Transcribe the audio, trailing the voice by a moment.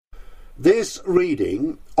This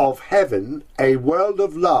reading of Heaven, A World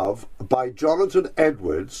of Love by Jonathan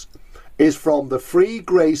Edwards is from the Free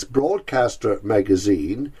Grace Broadcaster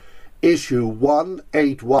magazine, issue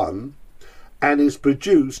 181, and is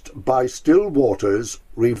produced by Still Waters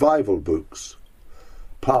Revival Books.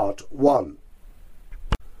 Part 1.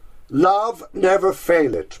 Love never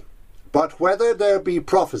faileth, but whether there be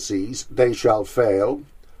prophecies, they shall fail,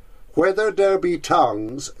 whether there be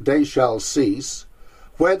tongues, they shall cease,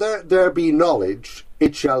 whether there be knowledge,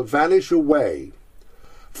 it shall vanish away.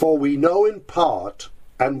 For we know in part,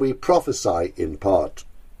 and we prophesy in part.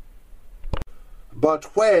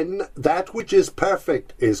 But when that which is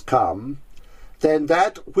perfect is come, then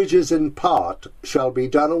that which is in part shall be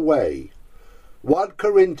done away. 1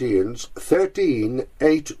 Corinthians 13,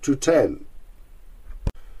 8-10.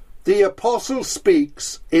 The Apostle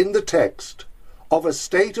speaks in the text of a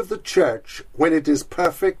state of the church when it is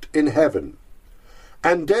perfect in heaven,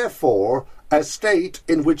 and therefore a state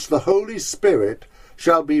in which the Holy Spirit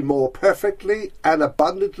shall be more perfectly and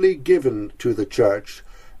abundantly given to the church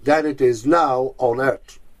than it is now on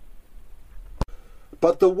earth.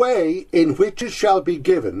 But the way in which it shall be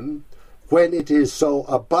given, when it is so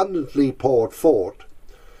abundantly poured forth,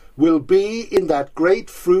 will be in that great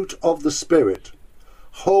fruit of the Spirit,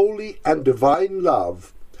 holy and divine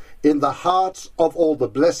love, in the hearts of all the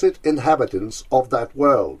blessed inhabitants of that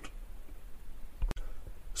world.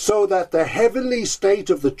 So that the heavenly state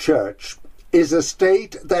of the church is a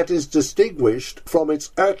state that is distinguished from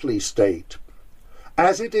its earthly state,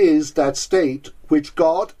 as it is that state which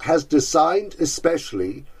God has designed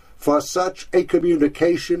especially for such a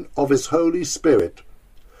communication of his Holy Spirit,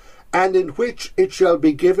 and in which it shall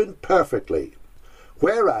be given perfectly,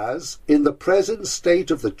 whereas in the present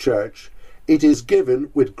state of the church it is given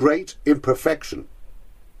with great imperfection.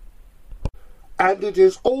 And it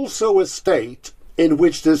is also a state in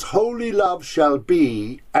which this holy love shall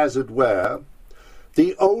be, as it were,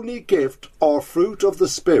 the only gift or fruit of the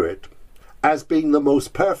Spirit, as being the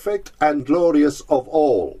most perfect and glorious of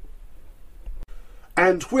all,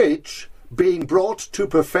 and which, being brought to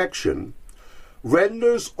perfection,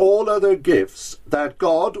 renders all other gifts that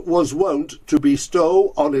God was wont to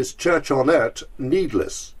bestow on his church on earth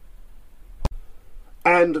needless.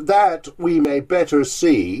 And that we may better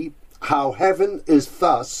see how heaven is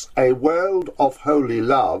thus a world of holy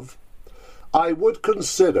love, I would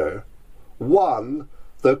consider 1.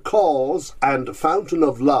 The cause and fountain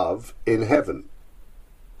of love in heaven.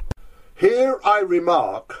 Here I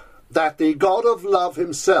remark that the God of love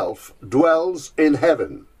himself dwells in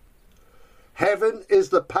heaven. Heaven is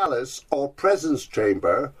the palace or presence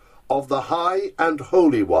chamber of the High and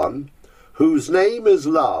Holy One, whose name is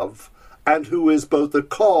love, and who is both the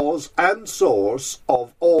cause and source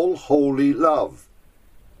of all holy love.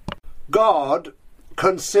 God,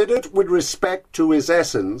 considered with respect to his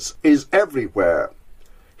essence, is everywhere.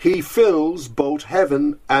 He fills both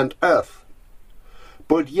heaven and earth.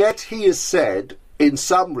 But yet he is said, in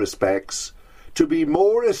some respects, to be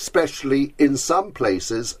more especially in some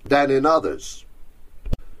places than in others.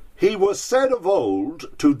 He was said of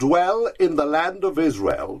old to dwell in the land of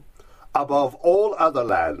Israel above all other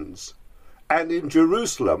lands, and in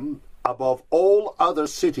Jerusalem above all other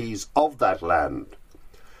cities of that land,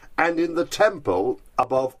 and in the temple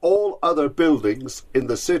above all other buildings in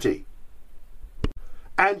the city,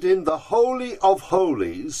 and in the Holy of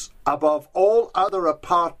Holies above all other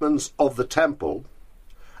apartments of the temple,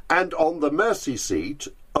 and on the mercy seat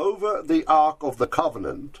over the Ark of the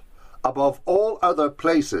Covenant above all other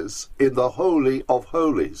places in the Holy of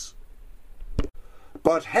Holies.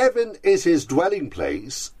 But heaven is his dwelling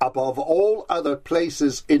place above all other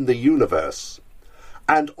places in the universe,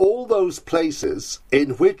 and all those places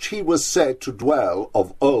in which he was said to dwell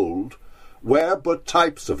of old were but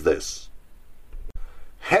types of this.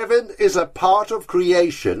 Heaven is a part of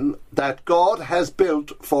creation that God has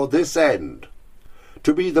built for this end,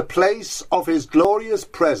 to be the place of his glorious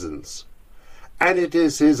presence, and it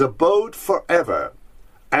is his abode forever,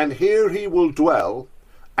 and here he will dwell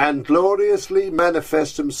and gloriously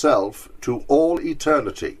manifest himself to all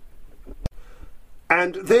eternity.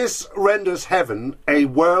 And this renders heaven a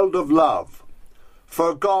world of love,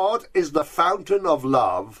 for God is the fountain of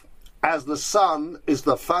love, as the sun is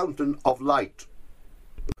the fountain of light.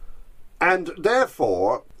 And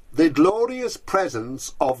therefore the glorious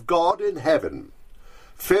presence of God in heaven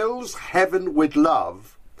fills heaven with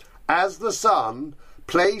love, as the sun,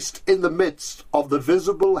 placed in the midst of the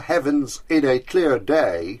visible heavens in a clear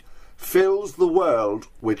day, fills the world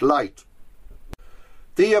with light.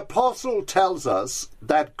 The Apostle tells us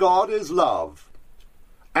that God is love,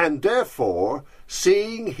 and therefore,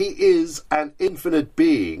 seeing he is an infinite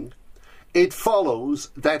being, it follows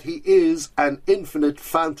that he is an infinite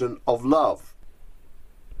fountain of love.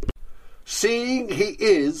 Seeing he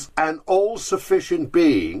is an all-sufficient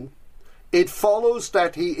being, it follows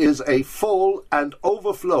that he is a full and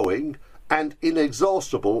overflowing and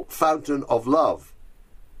inexhaustible fountain of love.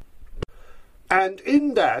 And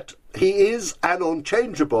in that he is an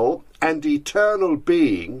unchangeable and eternal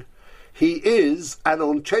being, he is an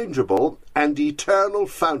unchangeable and eternal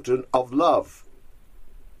fountain of love.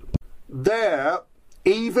 There,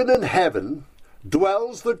 even in heaven,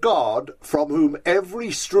 dwells the God from whom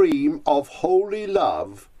every stream of holy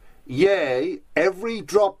love, yea, every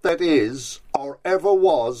drop that is or ever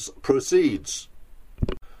was, proceeds.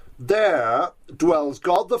 There dwells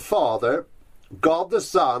God the Father, God the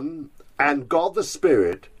Son, and God the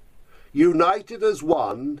Spirit, united as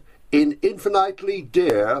one in infinitely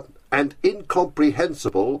dear and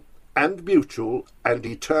incomprehensible and mutual and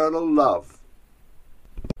eternal love.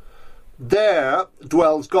 There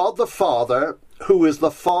dwells God the Father, who is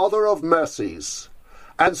the Father of mercies,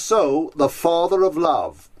 and so the Father of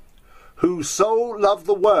love, who so loved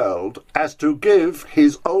the world as to give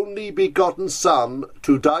his only begotten Son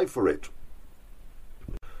to die for it.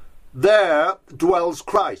 There dwells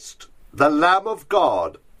Christ, the Lamb of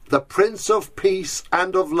God, the Prince of Peace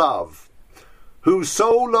and of Love, who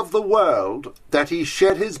so loved the world that he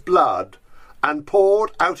shed his blood and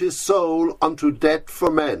poured out his soul unto death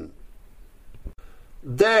for men.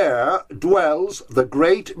 There dwells the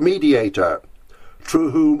great Mediator, through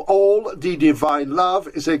whom all the divine love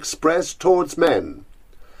is expressed towards men,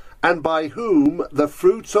 and by whom the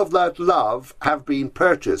fruits of that love have been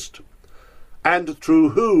purchased, and through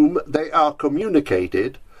whom they are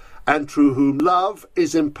communicated, and through whom love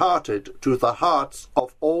is imparted to the hearts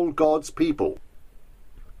of all God's people.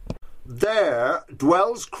 There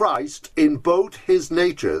dwells Christ in both his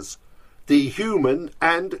natures, the human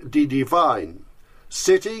and the divine,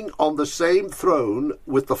 sitting on the same throne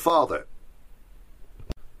with the Father.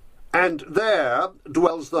 And there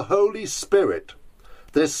dwells the Holy Spirit,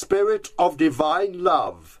 the Spirit of divine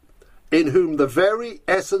love, in whom the very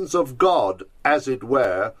essence of God, as it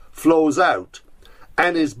were, flows out,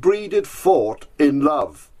 and is breathed forth in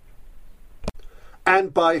love,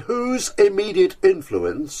 and by whose immediate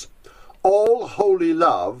influence all holy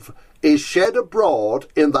love is shed abroad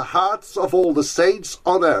in the hearts of all the saints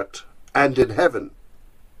on earth and in heaven.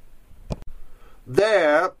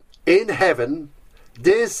 There, in heaven,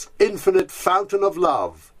 this infinite fountain of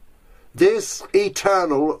love, this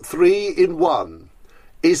eternal three-in-one,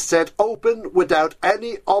 is set open without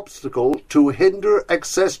any obstacle to hinder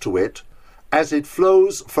access to it, as it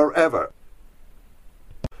flows forever.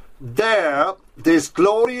 There, this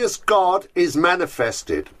glorious God is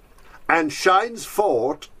manifested, and shines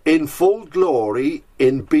forth in full glory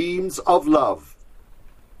in beams of love.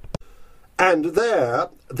 And there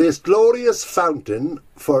this glorious fountain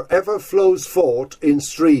forever flows forth in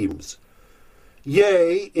streams,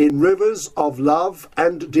 yea, in rivers of love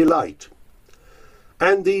and delight.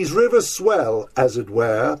 And these rivers swell, as it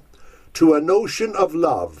were, to an ocean of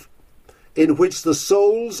love, in which the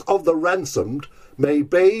souls of the ransomed may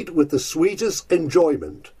bathe with the sweetest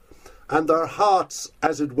enjoyment, and their hearts,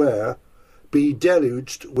 as it were, be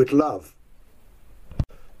deluged with love.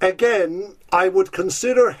 Again, I would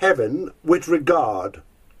consider heaven with regard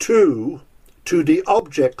to the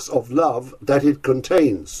objects of love that it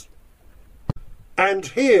contains. And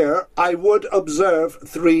here I would observe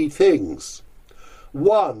three things.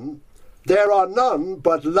 1. There are none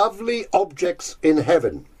but lovely objects in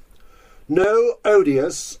heaven. No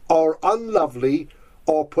odious or unlovely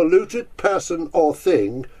or polluted person or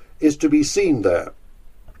thing is to be seen there.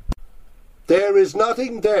 There is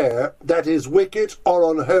nothing there that is wicked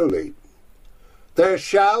or unholy. There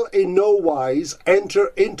shall in no wise enter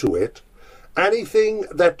into it anything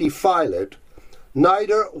that defileth,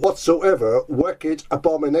 neither whatsoever worketh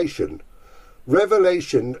abomination.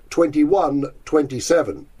 Revelation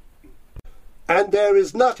 21:27. And there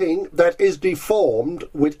is nothing that is deformed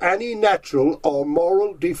with any natural or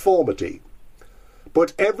moral deformity,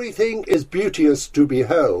 but everything is beauteous to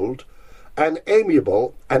behold, and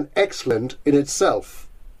amiable and excellent in itself.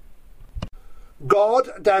 God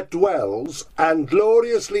that dwells and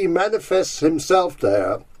gloriously manifests himself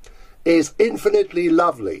there is infinitely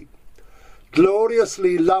lovely,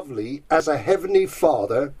 gloriously lovely as a heavenly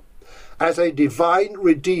Father, as a divine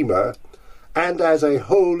Redeemer, and as a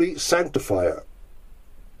holy sanctifier.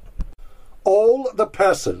 All the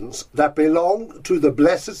persons that belong to the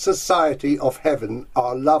blessed society of heaven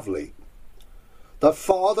are lovely. The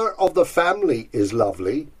father of the family is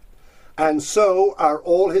lovely, and so are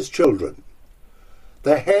all his children.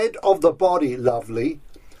 The head of the body lovely,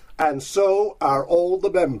 and so are all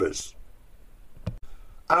the members.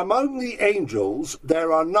 Among the angels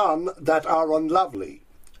there are none that are unlovely,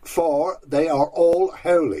 for they are all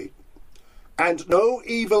holy. And no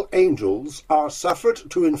evil angels are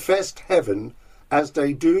suffered to infest heaven as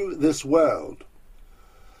they do this world,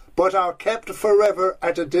 but are kept forever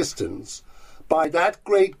at a distance by that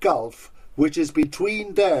great gulf which is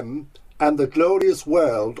between them and the glorious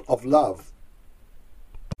world of love.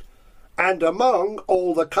 And among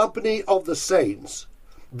all the company of the saints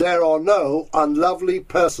there are no unlovely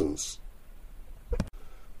persons.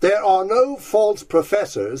 There are no false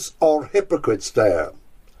professors or hypocrites there,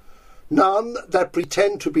 none that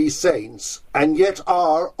pretend to be saints, and yet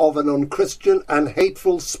are of an unchristian and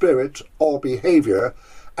hateful spirit or behaviour,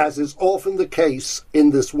 as is often the case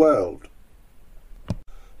in this world.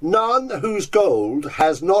 None whose gold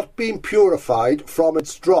has not been purified from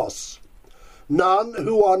its dross, none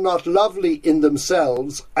who are not lovely in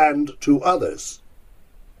themselves and to others.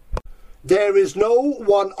 There is no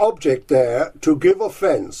one object there to give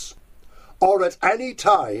offence, or at any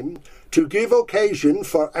time to give occasion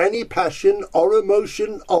for any passion or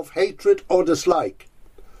emotion of hatred or dislike,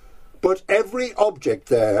 but every object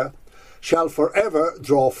there shall forever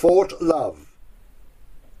draw forth love.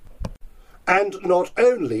 And not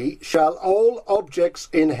only shall all objects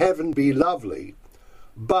in heaven be lovely,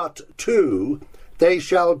 but too they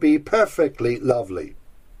shall be perfectly lovely.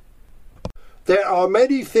 There are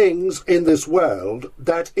many things in this world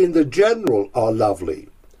that in the general are lovely,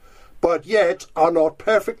 but yet are not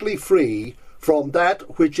perfectly free from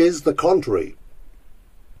that which is the contrary.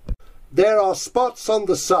 There are spots on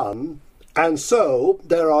the sun, and so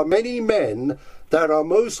there are many men that are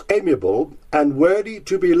most amiable and worthy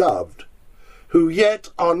to be loved, who yet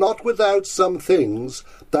are not without some things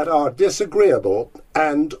that are disagreeable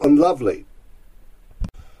and unlovely.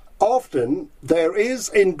 Often there is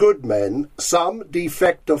in good men some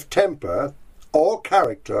defect of temper, or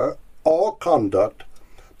character, or conduct,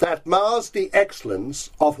 that mars the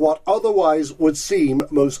excellence of what otherwise would seem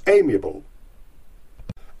most amiable.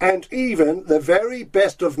 And even the very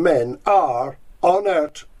best of men are, on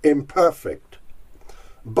earth, imperfect.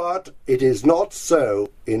 But it is not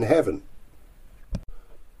so in heaven.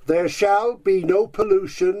 There shall be no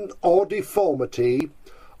pollution or deformity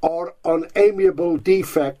or unamiable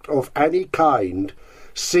defect of any kind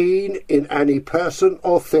seen in any person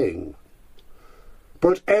or thing,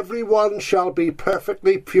 but every one shall be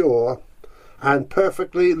perfectly pure and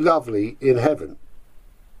perfectly lovely in heaven.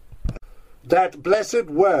 That blessed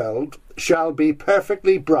world shall be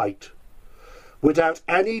perfectly bright, without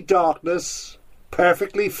any darkness,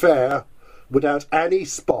 perfectly fair, without any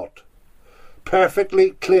spot,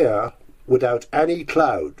 perfectly clear, without any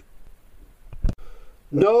cloud.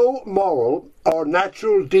 No moral or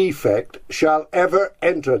natural defect shall ever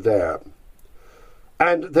enter there,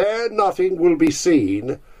 and there nothing will be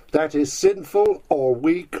seen that is sinful or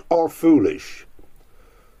weak or foolish,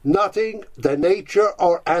 nothing the nature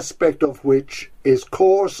or aspect of which is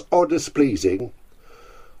coarse or displeasing,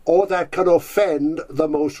 or that can offend the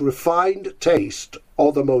most refined taste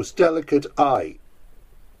or the most delicate eye.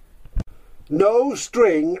 No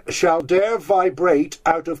string shall dare vibrate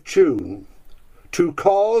out of tune, to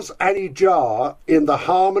cause any jar in the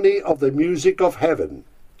harmony of the music of heaven,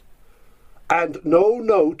 and no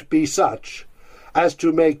note be such as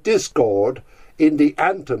to make discord in the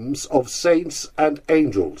anthems of saints and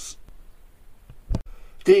angels.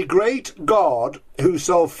 The great God, who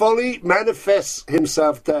so fully manifests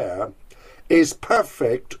himself there, is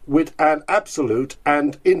perfect with an absolute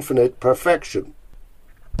and infinite perfection.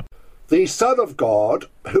 The Son of God,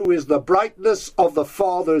 who is the brightness of the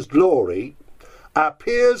Father's glory,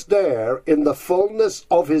 appears there in the fullness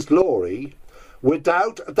of his glory,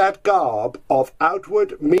 without that garb of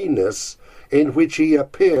outward meanness in which he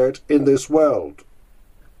appeared in this world.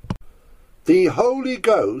 The Holy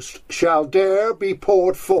Ghost shall there be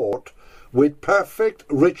poured forth with perfect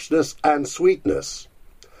richness and sweetness,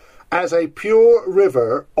 as a pure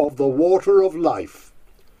river of the water of life,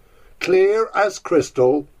 clear as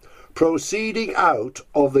crystal, proceeding out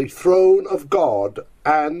of the throne of God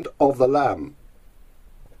and of the Lamb.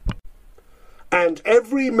 And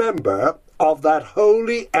every member of that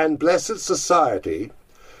holy and blessed society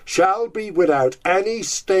shall be without any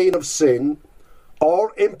stain of sin,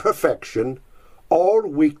 or imperfection, or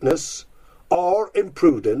weakness, or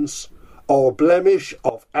imprudence, or blemish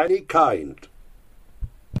of any kind.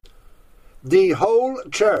 The whole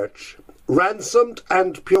church, ransomed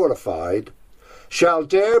and purified, shall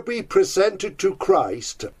there be presented to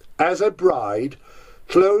Christ as a bride,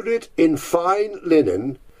 clothed in fine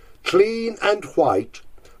linen, clean and white,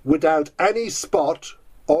 without any spot,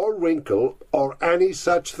 or wrinkle, or any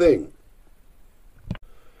such thing.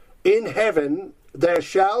 In heaven there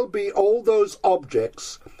shall be all those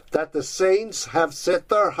objects that the saints have set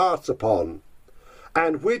their hearts upon,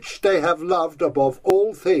 and which they have loved above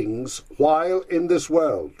all things while in this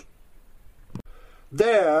world.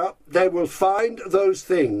 There they will find those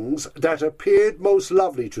things that appeared most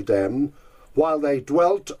lovely to them while they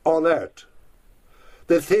dwelt on earth,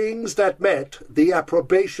 the things that met the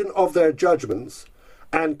approbation of their judgments,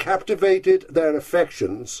 and captivated their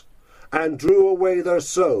affections, and drew away their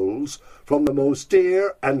souls from the most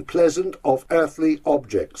dear and pleasant of earthly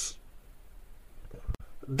objects.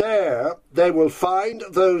 There they will find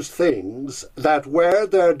those things that were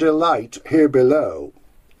their delight here below,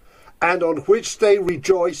 and on which they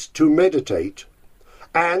rejoiced to meditate,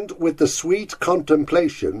 and with the sweet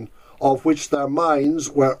contemplation of which their minds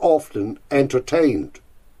were often entertained.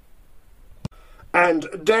 And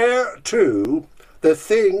there, too, the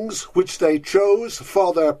things which they chose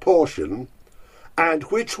for their portion, and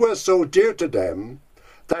which were so dear to them,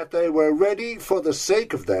 that they were ready for the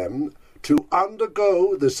sake of them to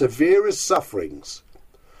undergo the severest sufferings,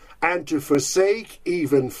 and to forsake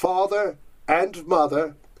even father and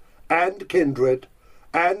mother, and kindred,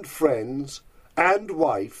 and friends, and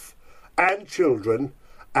wife, and children,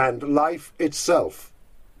 and life itself.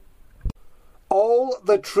 All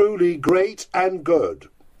the truly great and good,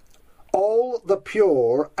 all the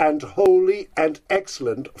pure and holy and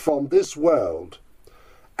excellent from this world,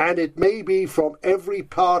 and it may be from every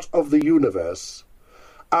part of the universe,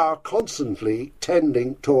 are constantly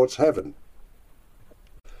tending towards heaven.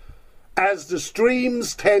 As the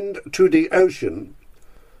streams tend to the ocean,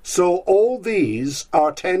 so all these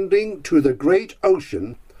are tending to the great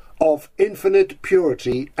ocean of infinite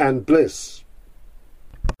purity and bliss.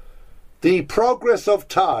 The progress of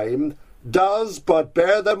time does but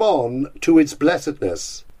bear them on to its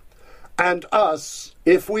blessedness, and us,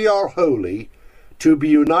 if we are holy, to be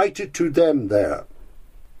united to them there.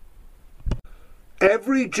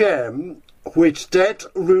 Every gem which death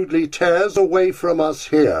rudely tears away from us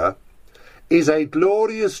here is a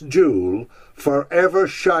glorious jewel forever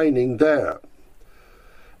shining there.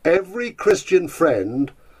 Every Christian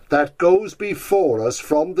friend that goes before us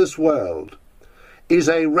from this world is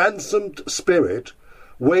a ransomed spirit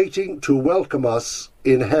waiting to welcome us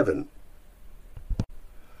in heaven.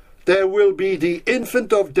 There will be the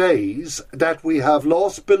infant of days that we have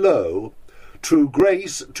lost below, through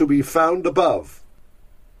grace to be found above.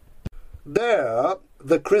 There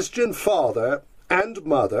the Christian father and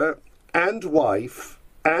mother and wife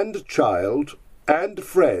and child and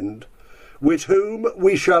friend, with whom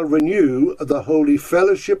we shall renew the holy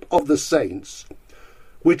fellowship of the saints,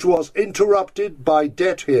 which was interrupted by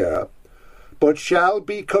death here, but shall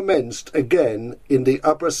be commenced again in the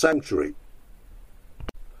upper sanctuary,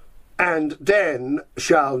 and then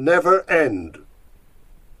shall never end.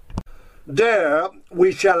 There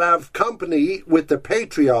we shall have company with the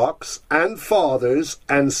patriarchs and fathers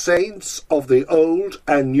and saints of the Old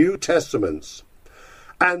and New Testaments,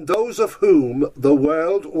 and those of whom the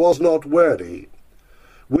world was not worthy,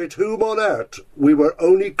 with whom on earth we were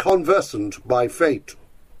only conversant by fate.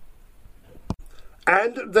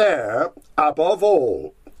 And there, above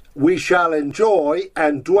all, we shall enjoy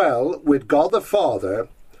and dwell with God the Father,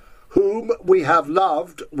 whom we have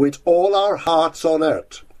loved with all our hearts on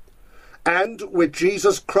earth, and with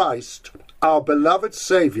Jesus Christ, our beloved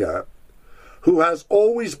Saviour, who has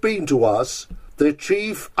always been to us the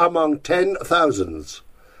chief among 10,000s,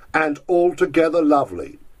 and altogether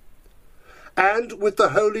lovely, and with the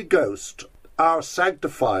Holy Ghost, our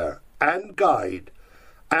sanctifier, and guide,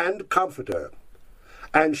 and comforter,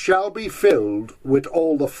 and shall be filled with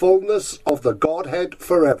all the fullness of the Godhead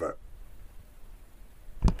forever.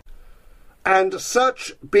 And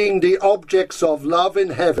such being the objects of love in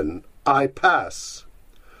heaven, I pass.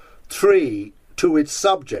 3. To its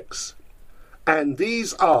subjects, and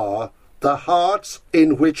these are the hearts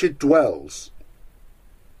in which it dwells.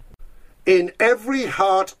 In every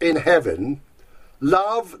heart in heaven,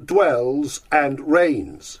 love dwells and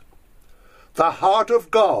reigns. The heart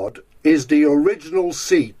of God is the original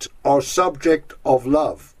seat or subject of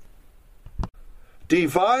love.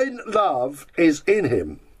 Divine love is in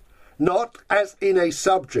him, not as in a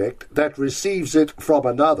subject that receives it from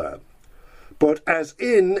another, but as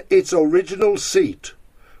in its original seat,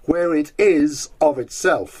 where it is of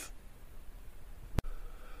itself.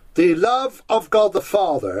 The love of God the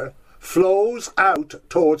Father flows out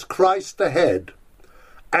towards Christ the head,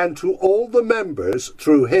 and to all the members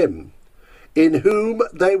through him, in whom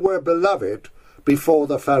they were beloved before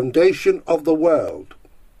the foundation of the world.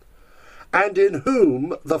 and in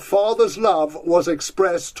whom the Father's love was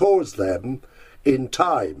expressed towards them in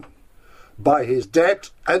time, by his death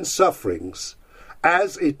and sufferings,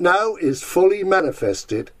 as it now is fully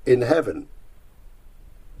manifested in heaven.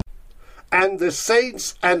 And the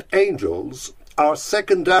saints and angels are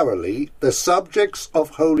secondarily the subjects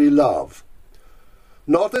of holy love,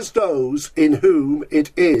 not as those in whom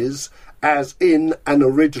it is as in an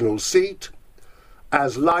original seat,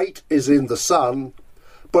 as light is in the sun,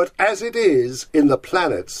 but as it is in the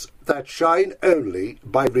planets that shine only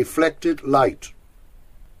by reflected light.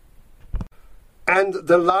 And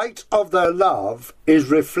the light of their love is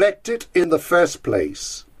reflected in the first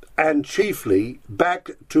place, and chiefly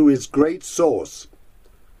back to its great source.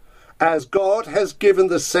 As God has given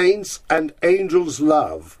the saints and angels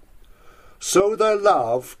love, so their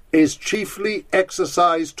love is chiefly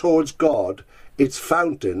exercised towards God, its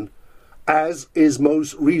fountain, as is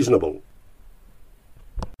most reasonable.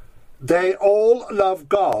 They all love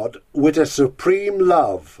God with a supreme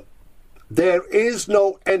love. There is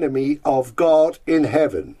no enemy of God in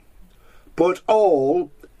heaven, but all,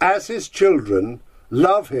 as his children,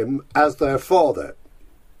 love him as their Father.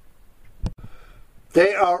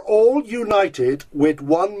 They are all united with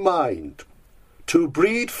one mind, to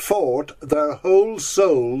breed forth their whole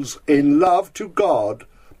souls in love to God,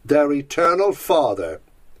 their eternal Father,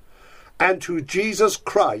 and to Jesus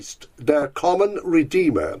Christ, their common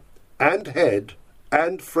Redeemer, and Head,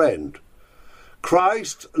 and Friend.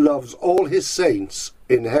 Christ loves all his saints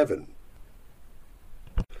in heaven.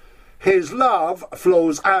 His love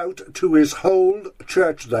flows out to his whole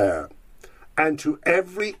church there, and to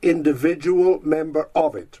every individual member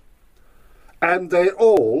of it. And they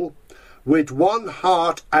all, with one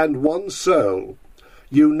heart and one soul,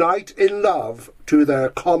 unite in love to their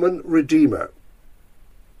common Redeemer.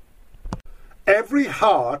 Every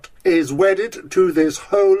heart is wedded to this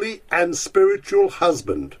holy and spiritual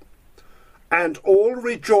husband, and all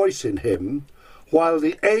rejoice in him, while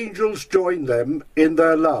the angels join them in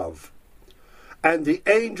their love. And the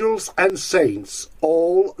angels and saints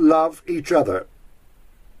all love each other.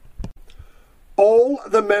 All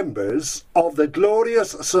the members of the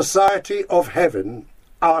glorious society of heaven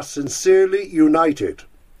are sincerely united.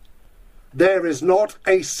 There is not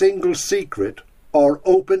a single secret or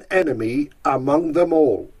open enemy among them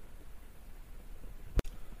all.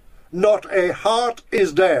 Not a heart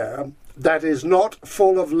is there that is not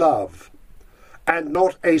full of love, and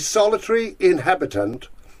not a solitary inhabitant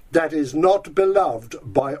that is not beloved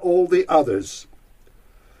by all the others.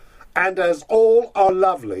 And as all are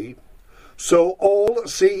lovely, so all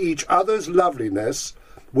see each other's loveliness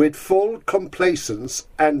with full complacence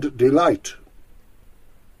and delight.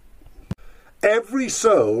 Every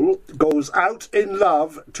soul goes out in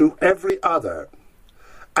love to every other,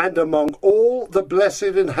 and among all the blessed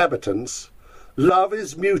inhabitants, love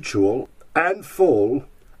is mutual and full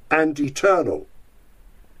and eternal.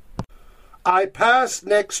 I pass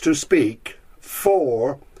next to speak,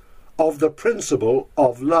 4, of the principle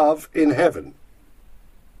of love in heaven.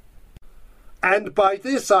 And by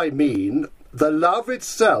this I mean the love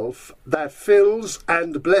itself that fills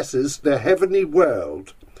and blesses the heavenly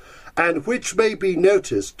world, and which may be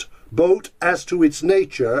noticed both as to its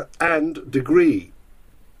nature and degree.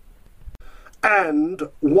 And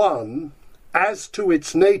 1, as to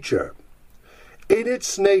its nature. In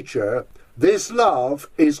its nature, this love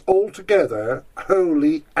is altogether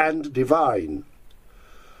holy and divine.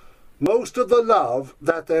 Most of the love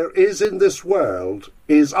that there is in this world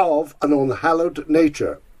is of an unhallowed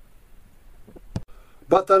nature.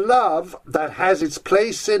 But the love that has its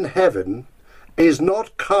place in heaven is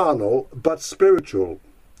not carnal but spiritual.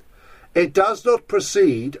 It does not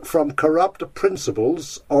proceed from corrupt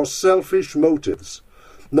principles or selfish motives,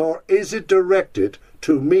 nor is it directed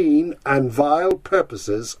to mean and vile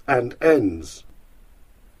purposes and ends.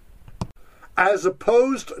 As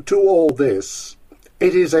opposed to all this,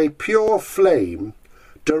 it is a pure flame,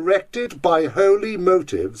 directed by holy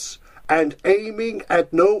motives and aiming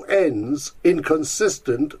at no ends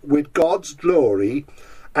inconsistent with God's glory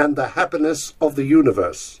and the happiness of the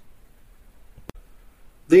universe.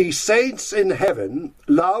 The saints in heaven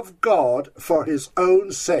love God for his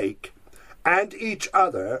own sake, and each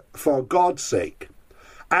other for God's sake,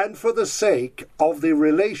 and for the sake of the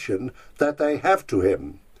relation that they have to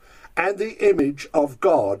him, and the image of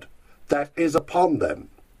God that is upon them.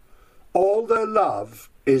 All their love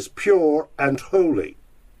is pure and holy.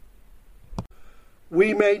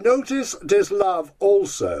 We may notice this love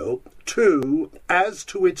also, too, as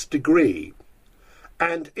to its degree,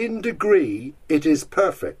 and in degree it is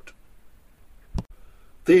perfect.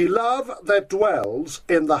 The love that dwells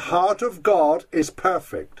in the heart of God is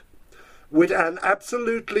perfect, with an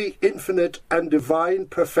absolutely infinite and divine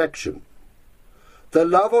perfection. The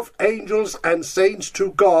love of angels and saints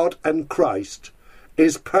to God and Christ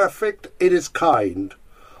is perfect in its kind,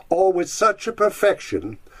 or with such a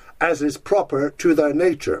perfection as is proper to their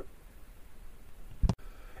nature.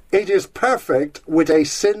 It is perfect with a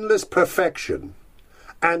sinless perfection,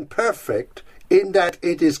 and perfect in that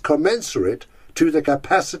it is commensurate to the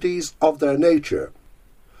capacities of their nature.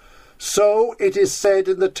 So it is said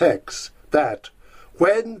in the text that,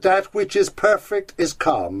 when that which is perfect is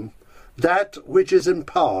come, that which is in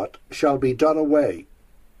part shall be done away.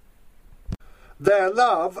 Their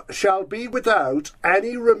love shall be without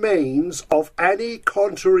any remains of any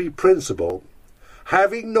contrary principle,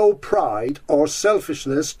 having no pride or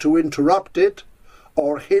selfishness to interrupt it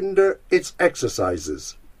or hinder its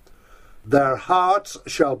exercises. Their hearts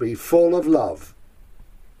shall be full of love.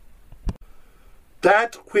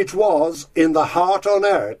 That which was in the heart on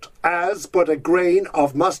earth as but a grain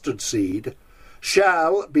of mustard seed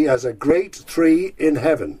shall be as a great tree in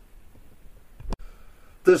heaven.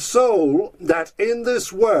 The soul that in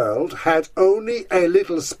this world had only a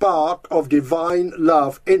little spark of divine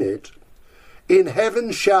love in it, in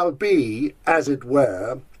heaven shall be, as it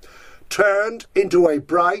were, turned into a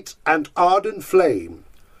bright and ardent flame,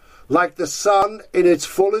 like the sun in its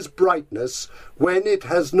fullest brightness when it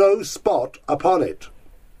has no spot upon it.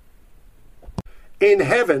 In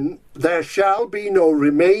heaven there shall be no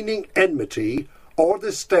remaining enmity, or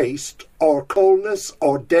distaste, or coldness,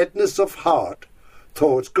 or deadness of heart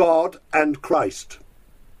towards God and Christ.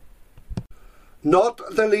 Not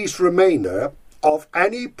the least remainder of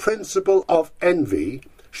any principle of envy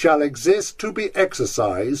shall exist to be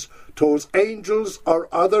exercised towards angels or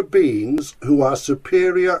other beings who are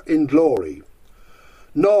superior in glory,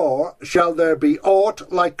 nor shall there be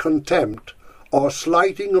aught like contempt or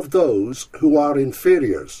slighting of those who are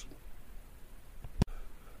inferiors.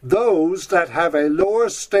 Those that have a lower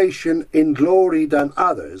station in glory than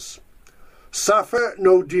others suffer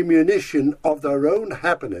no diminution of their own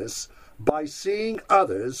happiness by seeing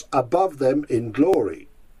others above them in glory.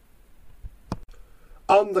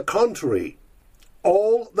 On the contrary,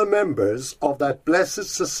 all the members of that blessed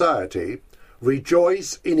society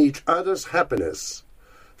rejoice in each other's happiness,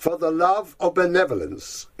 for the love of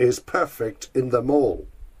benevolence is perfect in them all.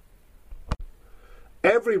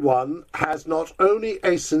 Everyone has not only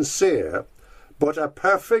a sincere, but a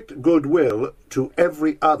perfect goodwill to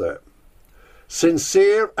every other.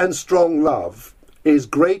 Sincere and strong love is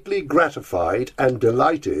greatly gratified and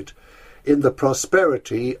delighted in the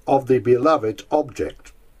prosperity of the beloved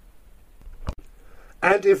object.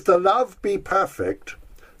 And if the love be perfect,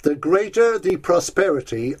 the greater the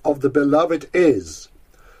prosperity of the beloved is,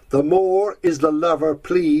 the more is the lover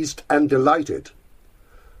pleased and delighted.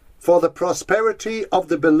 For the prosperity of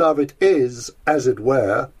the beloved is, as it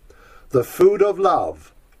were, the food of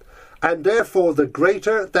love, and therefore the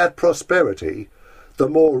greater that prosperity, the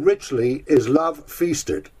more richly is love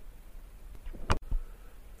feasted.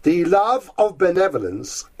 The love of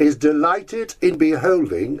benevolence is delighted in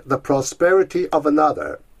beholding the prosperity of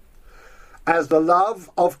another, as the love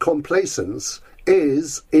of complacence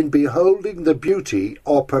is in beholding the beauty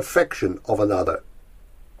or perfection of another.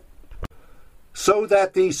 So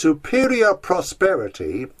that the superior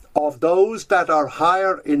prosperity of those that are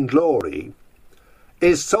higher in glory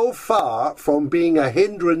is so far from being a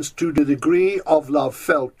hindrance to the degree of love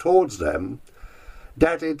felt towards them,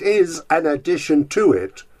 that it is an addition to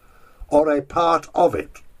it, or a part of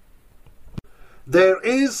it. There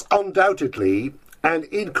is undoubtedly and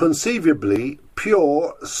inconceivably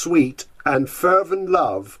pure, sweet, and fervent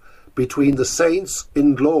love between the saints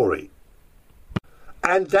in glory.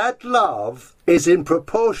 And that love is in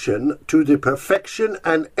proportion to the perfection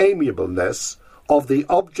and amiableness of the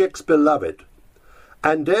objects beloved,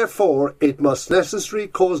 and therefore it must necessarily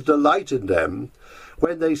cause delight in them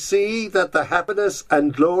when they see that the happiness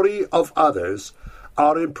and glory of others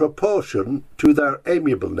are in proportion to their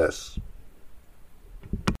amiableness,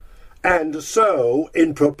 and so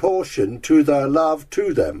in proportion to their love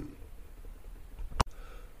to them.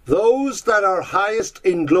 Those that are highest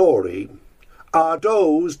in glory are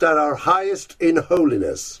those that are highest in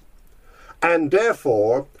holiness, and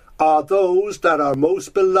therefore are those that are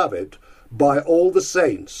most beloved by all the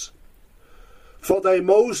saints. For they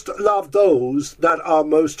most love those that are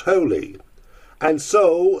most holy, and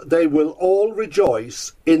so they will all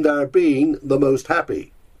rejoice in their being the most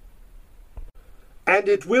happy. And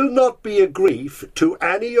it will not be a grief to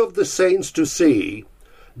any of the saints to see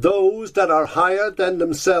those that are higher than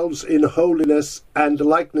themselves in holiness and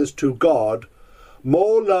likeness to God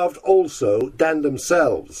more loved also than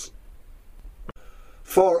themselves.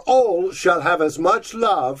 For all shall have as much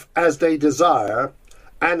love as they desire,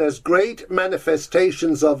 and as great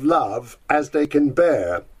manifestations of love as they can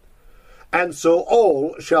bear, and so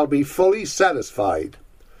all shall be fully satisfied.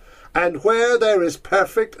 And where there is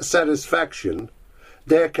perfect satisfaction,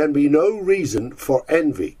 there can be no reason for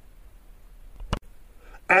envy.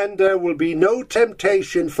 And there will be no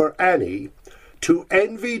temptation for any to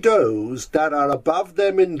envy those that are above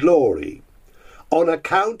them in glory, on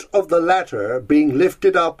account of the latter being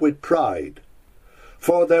lifted up with pride.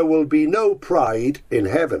 For there will be no pride in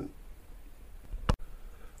heaven.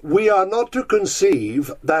 We are not to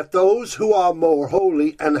conceive that those who are more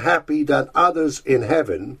holy and happy than others in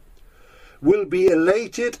heaven will be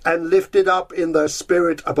elated and lifted up in their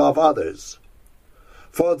spirit above others.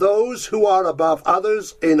 For those who are above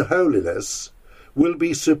others in holiness will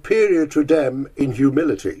be superior to them in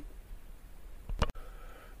humility.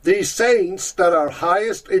 The saints that are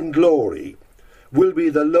highest in glory will be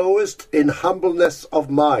the lowest in humbleness of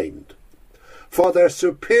mind, for their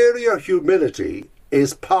superior humility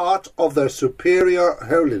is part of their superior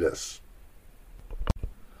holiness.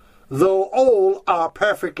 Though all are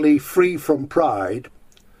perfectly free from pride,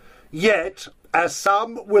 yet, as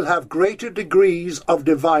some will have greater degrees of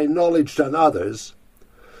divine knowledge than others,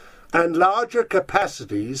 and larger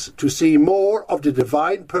capacities to see more of the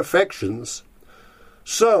divine perfections,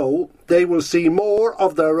 so they will see more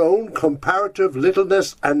of their own comparative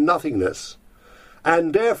littleness and nothingness,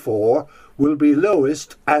 and therefore will be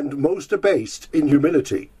lowest and most abased in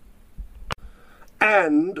humility.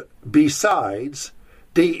 And, besides,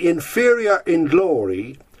 the inferior in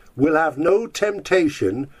glory will have no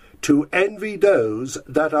temptation to envy those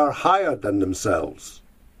that are higher than themselves.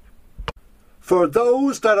 For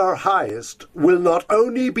those that are highest will not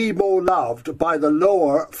only be more loved by the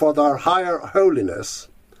lower for their higher holiness,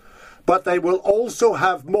 but they will also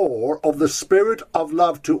have more of the spirit of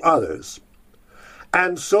love to others,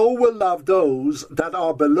 and so will love those that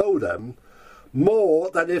are below them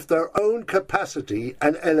more than if their own capacity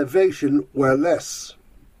and elevation were less.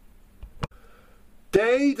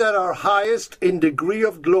 They that are highest in degree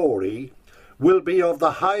of glory will be of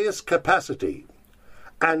the highest capacity,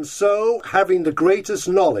 and so, having the greatest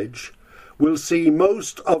knowledge, will see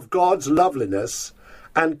most of God's loveliness,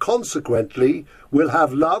 and consequently will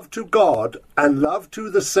have love to God and love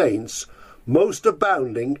to the saints most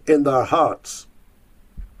abounding in their hearts.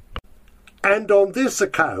 And on this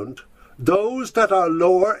account, those that are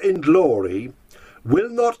lower in glory will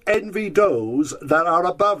not envy those that are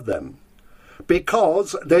above them,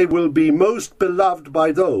 because they will be most beloved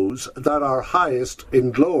by those that are highest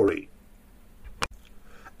in glory.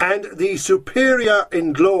 And the superior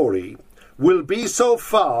in glory will be so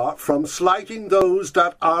far from slighting those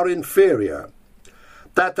that are inferior,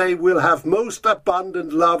 that they will have most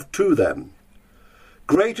abundant love to them,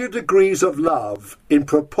 greater degrees of love in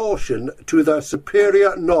proportion to their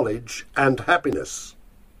superior knowledge and happiness.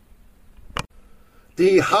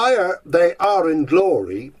 The higher they are in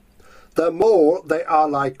glory, the more they are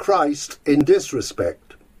like Christ in this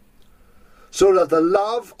respect, so that the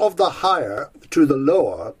love of the higher to the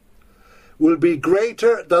lower will be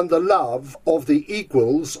greater than the love of the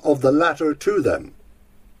equals of the latter to them.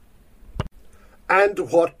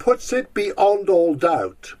 And what puts it beyond all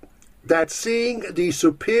doubt, that seeing the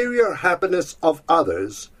superior happiness of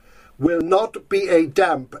others will not be a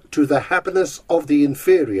damp to the happiness of the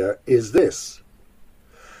inferior, is this,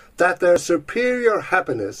 that their superior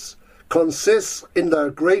happiness consists in their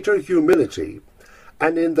greater humility,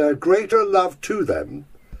 and in their greater love to them,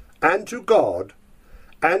 and to God,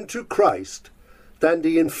 and to Christ, than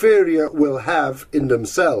the inferior will have in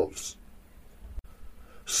themselves.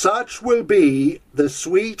 Such will be the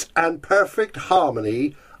sweet and perfect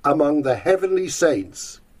harmony among the heavenly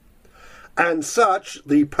saints, and such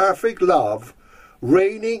the perfect love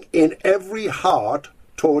reigning in every heart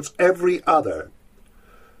towards every other,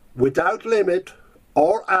 without limit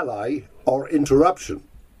or ally or interruption.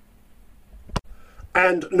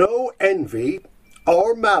 And no envy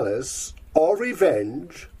or malice or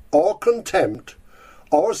revenge or contempt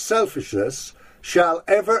or selfishness shall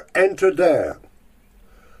ever enter there,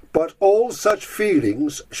 but all such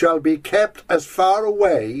feelings shall be kept as far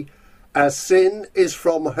away as sin is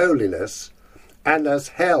from holiness, and as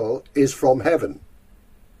hell is from heaven.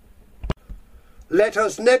 Let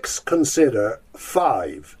us next consider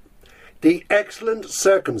 5. The excellent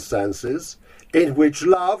circumstances in which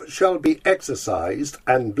love shall be exercised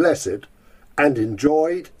and blessed and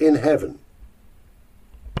enjoyed in heaven.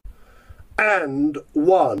 And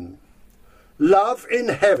 1. Love in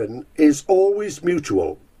heaven is always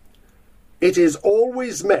mutual. It is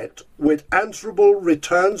always met with answerable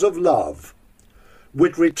returns of love,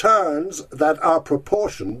 with returns that are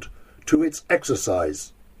proportioned to its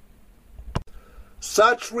exercise.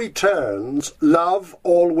 Such returns love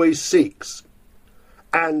always seeks,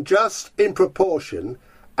 and just in proportion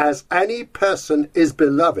as any person is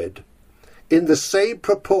beloved, in the same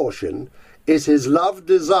proportion is his love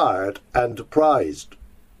desired and prized.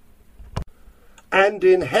 And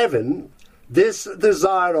in heaven, this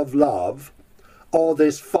desire of love, or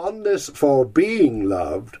this fondness for being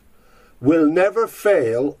loved, will never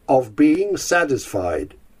fail of being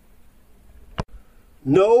satisfied.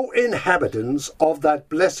 No inhabitants of that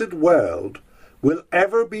blessed world will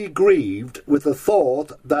ever be grieved with the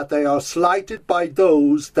thought that they are slighted by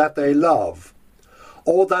those that they love,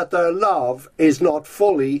 or that their love is not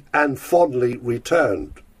fully and fondly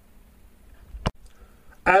returned.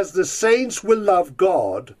 As the saints will love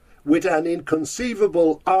God with an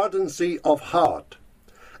inconceivable ardency of heart,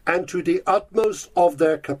 and to the utmost of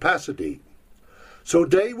their capacity, so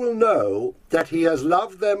they will know that he has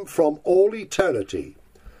loved them from all eternity,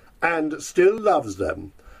 and still loves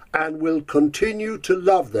them, and will continue to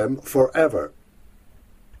love them forever.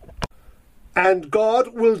 And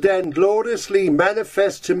God will then gloriously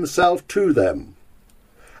manifest himself to them,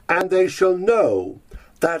 and they shall know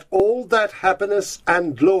that all that happiness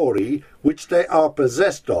and glory which they are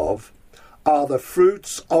possessed of are the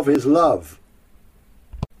fruits of his love.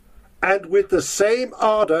 And with the same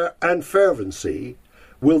ardour and fervency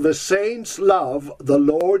will the saints love the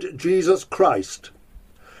Lord Jesus Christ,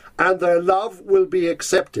 and their love will be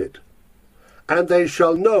accepted, and they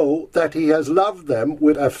shall know that he has loved them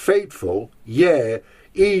with a faithful, yea,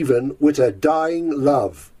 even with a dying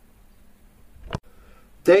love.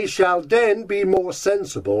 They shall then be more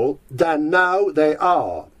sensible than now they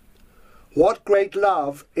are, what great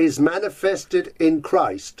love is manifested in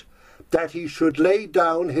Christ, that he should lay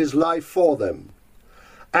down his life for them.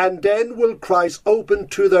 And then will Christ open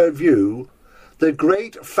to their view the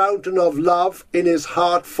great fountain of love in his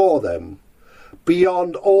heart for them,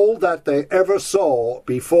 beyond all that they ever saw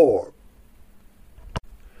before.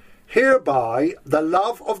 Hereby the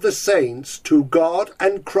love of the saints to God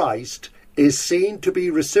and Christ is seen to be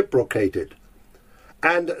reciprocated,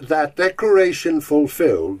 and that declaration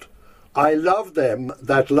fulfilled, I love them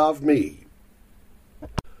that love me.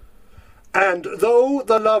 And though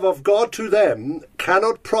the love of God to them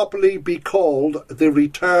cannot properly be called the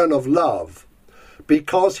return of love,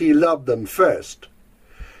 because he loved them first,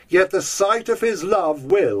 yet the sight of his love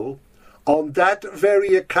will, on that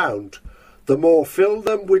very account, the more fill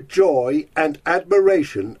them with joy and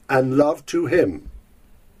admiration and love to him.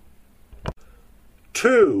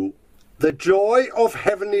 2. The joy of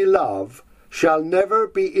heavenly love shall never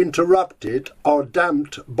be interrupted or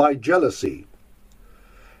damped by jealousy.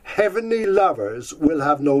 Heavenly lovers will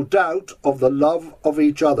have no doubt of the love of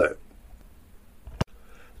each other.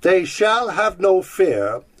 They shall have no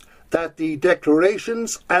fear that the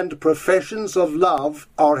declarations and professions of love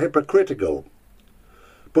are hypocritical,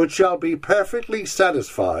 but shall be perfectly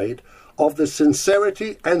satisfied of the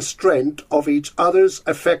sincerity and strength of each other's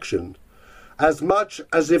affection, as much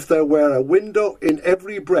as if there were a window in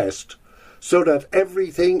every breast, so that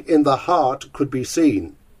everything in the heart could be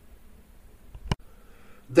seen.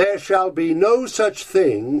 There shall be no such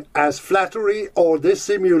thing as flattery or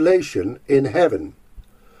dissimulation in heaven,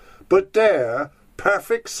 but there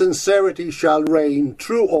perfect sincerity shall reign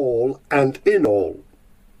through all and in all.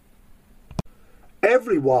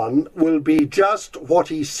 Everyone will be just what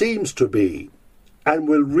he seems to be, and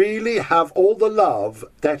will really have all the love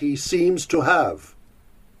that he seems to have.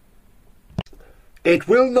 It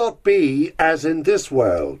will not be as in this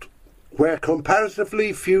world, where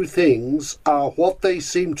comparatively few things are what they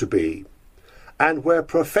seem to be, and where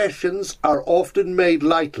professions are often made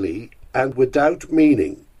lightly and without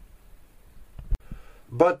meaning.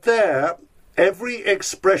 But there every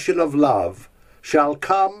expression of love shall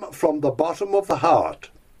come from the bottom of the heart,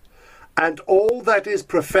 and all that is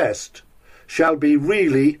professed shall be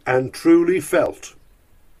really and truly felt.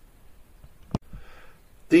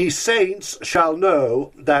 The saints shall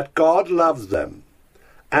know that God loves them,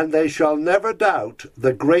 and they shall never doubt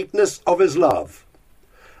the greatness of his love,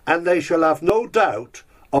 and they shall have no doubt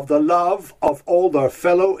of the love of all their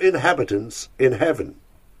fellow inhabitants in heaven.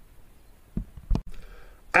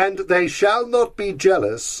 And they shall not be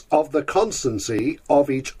jealous of the constancy of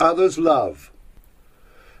each other's love.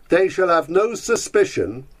 They shall have no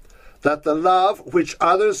suspicion that the love which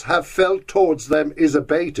others have felt towards them is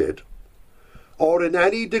abated, or in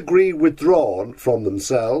any degree withdrawn from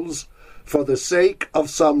themselves for the sake of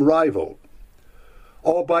some rival,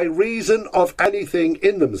 or by reason of anything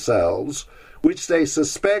in themselves which they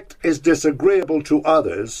suspect is disagreeable to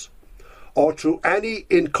others, or through any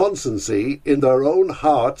inconstancy in their own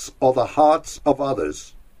hearts or the hearts of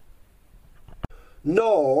others.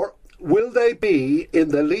 Nor will they be in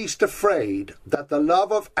the least afraid that the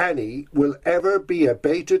love of any will ever be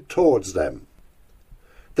abated towards them.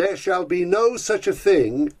 There shall be no such a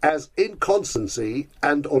thing as inconstancy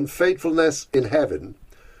and unfaithfulness in heaven,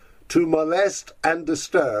 to molest and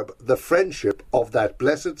disturb the friendship of that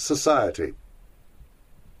blessed society.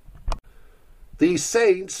 The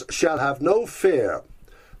saints shall have no fear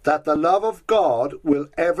that the love of God will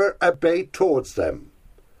ever abate towards them,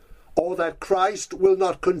 or that Christ will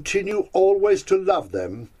not continue always to love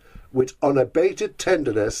them with unabated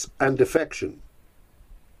tenderness and affection.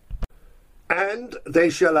 And they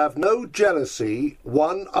shall have no jealousy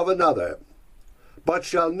one of another, but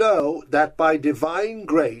shall know that by divine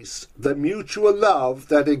grace the mutual love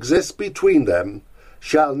that exists between them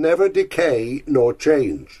shall never decay nor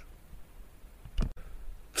change.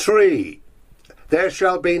 3. There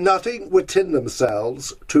shall be nothing within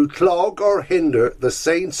themselves to clog or hinder the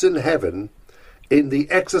saints in heaven in the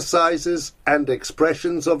exercises and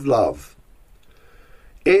expressions of love.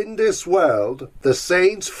 In this world the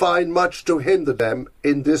saints find much to hinder them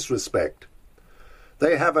in this respect.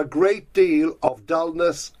 They have a great deal of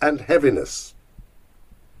dullness and heaviness.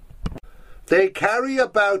 They carry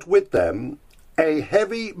about with them a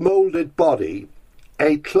heavy moulded body,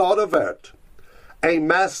 a clod of earth, a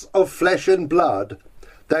mass of flesh and blood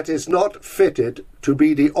that is not fitted to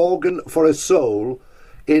be the organ for a soul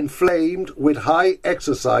inflamed with high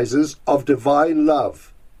exercises of divine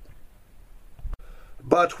love,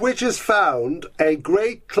 but which is found a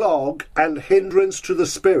great clog and hindrance to the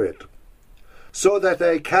spirit, so that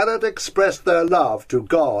they cannot express their love to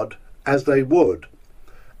God as they would,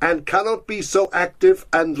 and cannot be so active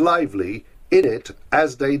and lively in it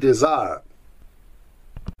as they desire.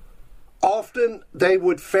 Often they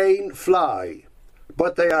would fain fly,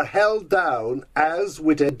 but they are held down as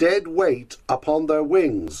with a dead weight upon their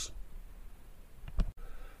wings.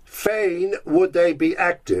 Fain would they be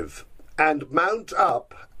active, and mount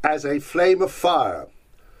up as a flame of fire,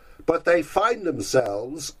 but they find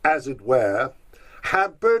themselves, as it were,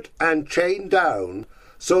 hampered and chained down,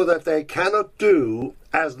 so that they cannot do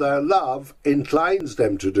as their love inclines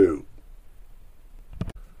them to do.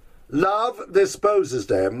 Love disposes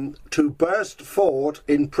them to burst forth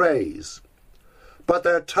in praise, but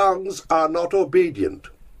their tongues are not obedient.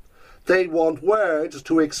 They want words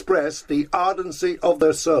to express the ardency of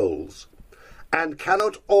their souls, and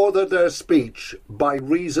cannot order their speech by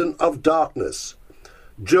reason of darkness.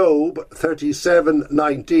 Job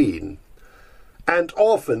 37:19. And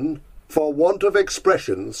often, for want of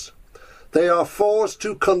expressions, they are forced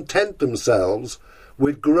to content themselves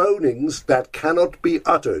with groanings that cannot be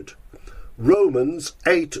uttered. Romans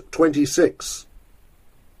 8:26.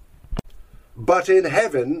 But in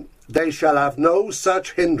heaven they shall have no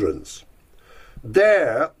such hindrance.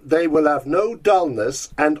 There they will have no dullness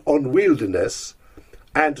and unwieldiness,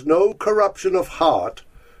 and no corruption of heart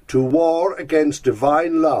to war against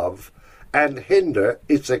divine love and hinder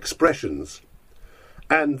its expressions.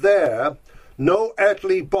 And there no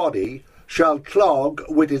earthly body shall clog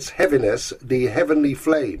with its heaviness the heavenly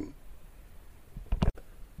flame.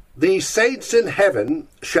 The saints in heaven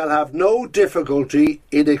shall have no difficulty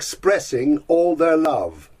in expressing all their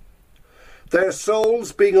love. Their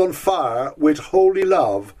souls being on fire with holy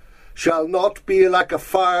love shall not be like a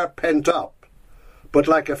fire pent up, but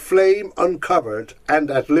like a flame uncovered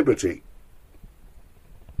and at liberty.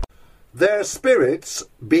 Their spirits,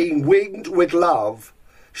 being winged with love,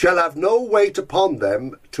 shall have no weight upon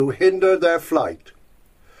them to hinder their flight.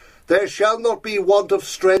 There shall not be want of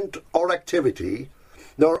strength or activity,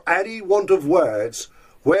 nor any want of words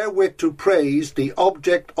wherewith to praise the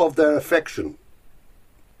object of their affection.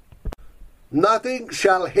 Nothing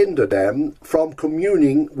shall hinder them from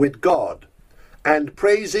communing with God, and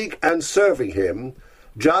praising and serving him,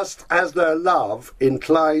 just as their love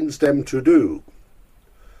inclines them to do.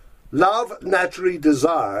 Love naturally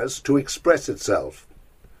desires to express itself,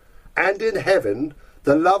 and in heaven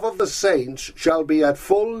the love of the saints shall be at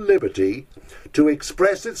full liberty to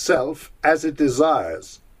express itself as it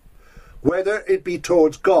desires, whether it be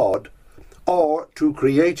towards God or to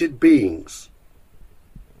created beings.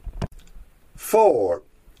 4.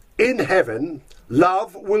 In heaven,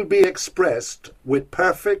 love will be expressed with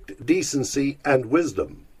perfect decency and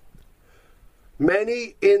wisdom.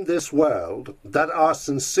 Many in this world that are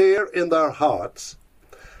sincere in their hearts,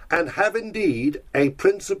 and have indeed a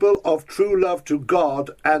principle of true love to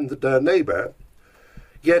God and their neighbour,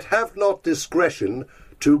 yet have not discretion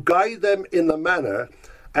to guide them in the manner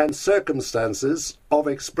and circumstances of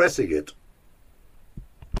expressing it.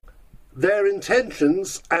 Their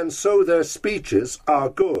intentions and so their speeches are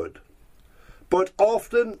good, but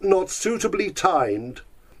often not suitably timed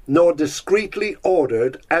nor discreetly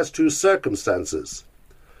ordered as to circumstances,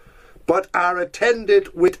 but are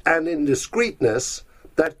attended with an indiscreetness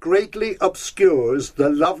that greatly obscures the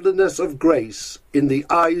loveliness of grace in the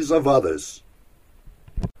eyes of others.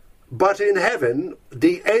 But in heaven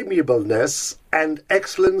the amiableness and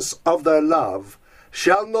excellence of their love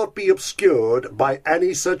shall not be obscured by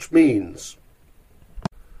any such means.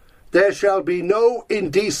 There shall be no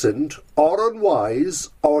indecent or unwise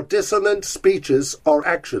or dissonant speeches or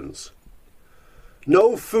actions,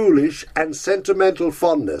 no foolish and sentimental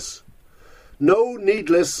fondness, no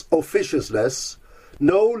needless officiousness,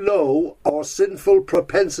 no low or sinful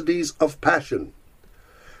propensities of passion,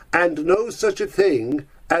 and no such a thing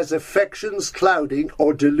as affections clouding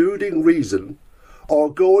or deluding reason,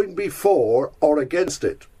 or going before or against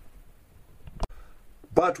it.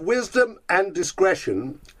 But wisdom and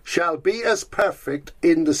discretion shall be as perfect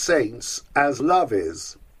in the saints as love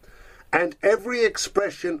is, and every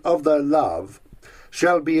expression of their love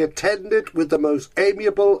shall be attended with the most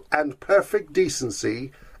amiable and perfect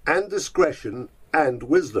decency and discretion and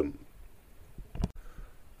wisdom.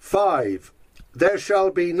 5. There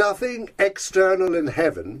shall be nothing external in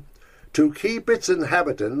heaven to keep its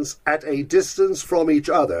inhabitants at a distance from each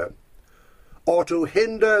other, or to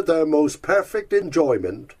hinder their most perfect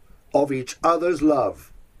enjoyment of each other's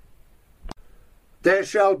love. There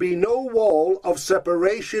shall be no wall of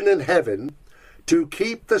separation in heaven to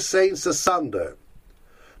keep the saints asunder,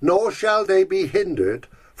 nor shall they be hindered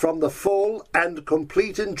from the full and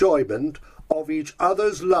complete enjoyment of each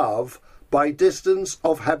other's love by distance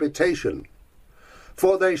of habitation,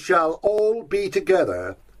 for they shall all be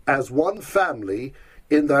together as one family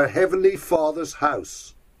in their heavenly Father's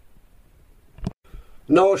house.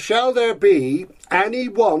 Nor shall there be any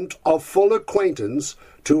want of full acquaintance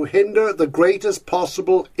to hinder the greatest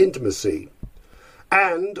possible intimacy,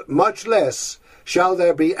 and much less shall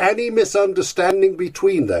there be any misunderstanding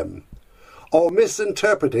between them, or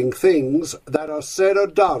misinterpreting things that are said or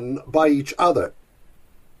done by each other.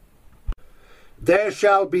 There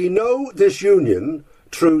shall be no disunion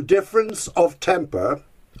through difference of temper,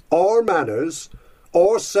 or manners,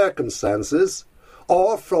 or circumstances,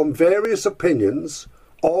 or from various opinions,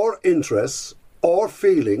 or interests, or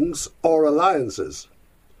feelings, or alliances.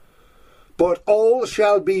 But all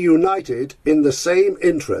shall be united in the same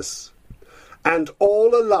interests, and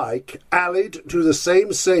all alike allied to the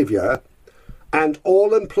same Saviour, and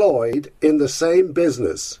all employed in the same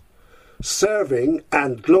business, serving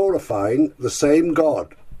and glorifying the same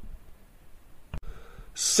God.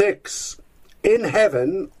 6. In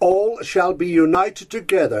heaven all shall be united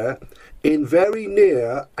together in very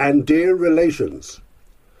near and dear relations.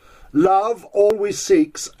 Love always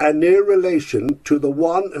seeks a near relation to the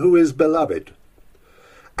one who is beloved,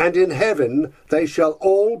 and in heaven they shall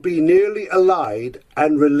all be nearly allied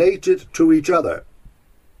and related to each other.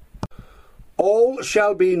 All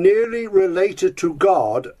shall be nearly related to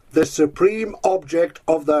God, the supreme object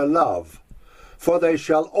of their love, for they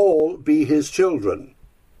shall all be his children.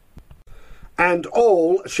 And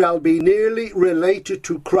all shall be nearly related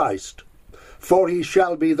to Christ, for he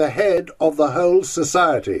shall be the head of the whole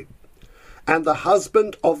society, and the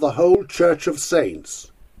husband of the whole church of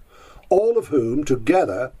saints, all of whom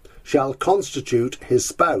together shall constitute his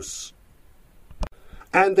spouse.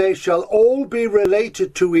 And they shall all be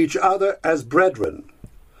related to each other as brethren,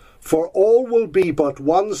 for all will be but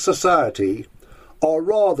one society, or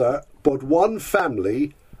rather but one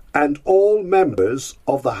family, and all members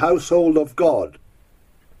of the household of God.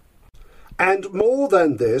 And more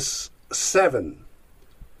than this, 7.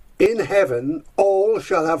 In heaven all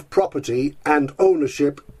shall have property and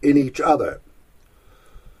ownership in each other.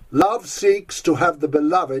 Love seeks to have the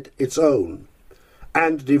beloved its own,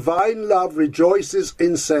 and divine love rejoices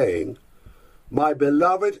in saying, My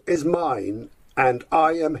beloved is mine, and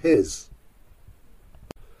I am his.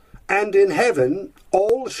 And in heaven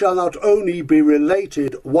all shall not only be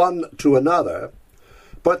related one to another,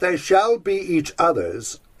 but they shall be each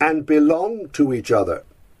other's, and belong to each other.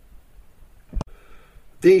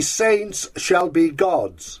 These saints shall be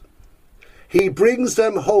God's. He brings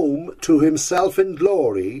them home to himself in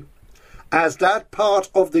glory, as that part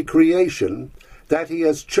of the creation that he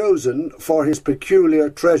has chosen for his peculiar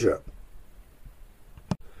treasure.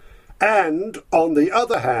 And, on the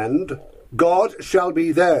other hand, God shall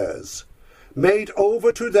be theirs, made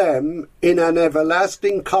over to them in an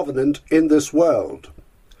everlasting covenant in this world.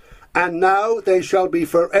 And now they shall be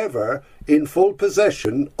forever in full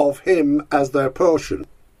possession of him as their portion.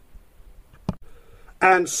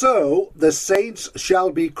 And so the saints shall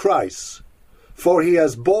be Christ's, for he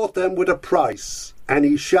has bought them with a price, and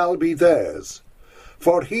he shall be theirs.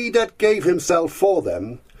 For he that gave himself for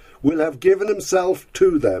them will have given himself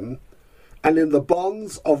to them, and in the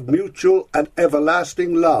bonds of mutual and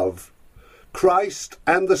everlasting love, Christ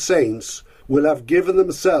and the saints will have given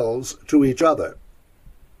themselves to each other.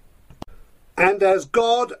 And as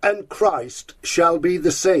God and Christ shall be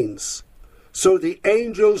the saints, so the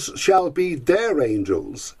angels shall be their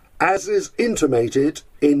angels, as is intimated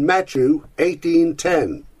in Matthew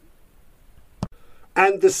 18:10.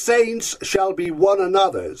 And the saints shall be one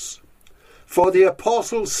another's. For the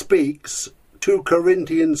apostle speaks, 2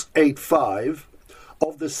 Corinthians 8:5,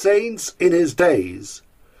 of the saints in his days,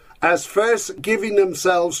 as first giving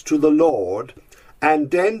themselves to the Lord,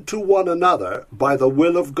 and then to one another by the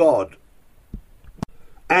will of God.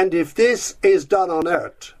 And if this is done on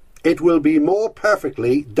earth, it will be more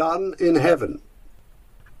perfectly done in heaven.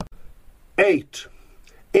 8.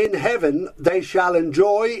 In heaven they shall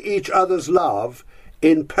enjoy each other's love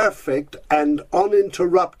in perfect and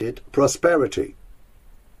uninterrupted prosperity.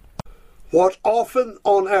 What often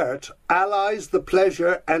on earth allies the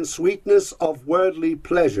pleasure and sweetness of worldly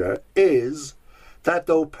pleasure is that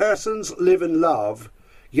though persons live in love,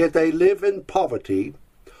 yet they live in poverty,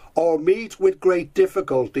 or meet with great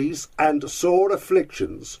difficulties and sore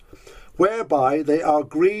afflictions, whereby they are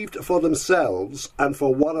grieved for themselves and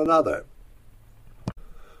for one another.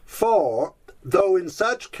 For, though in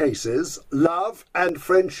such cases love and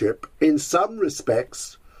friendship in some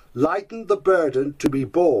respects lighten the burden to be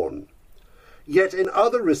borne, yet in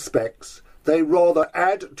other respects they rather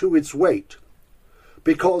add to its weight,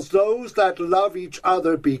 because those that love each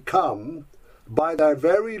other become, by their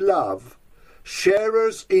very love,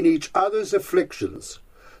 sharers in each other's afflictions,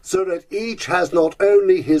 so that each has not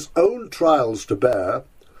only his own trials to bear,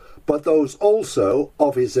 but those also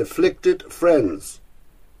of his afflicted friends.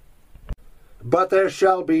 But there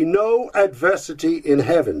shall be no adversity in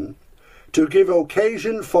heaven to give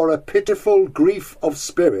occasion for a pitiful grief of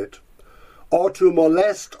spirit, or to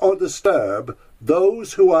molest or disturb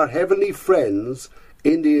those who are heavenly friends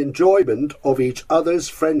in the enjoyment of each other's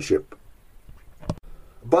friendship.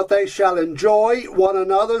 But they shall enjoy one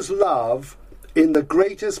another's love in the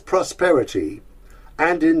greatest prosperity,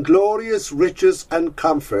 and in glorious riches and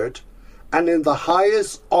comfort, and in the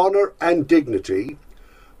highest honour and dignity,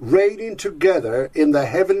 reigning together in the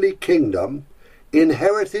heavenly kingdom,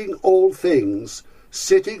 inheriting all things,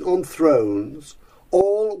 sitting on thrones,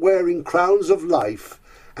 all wearing crowns of life,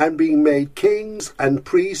 and being made kings and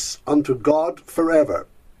priests unto God forever.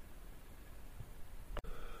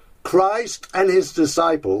 Christ and his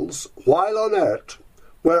disciples, while on earth,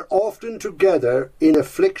 were often together in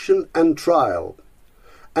affliction and trial,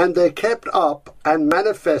 and they kept up and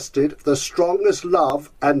manifested the strongest love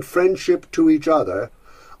and friendship to each other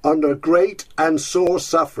under great and sore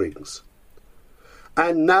sufferings.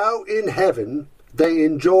 And now in heaven they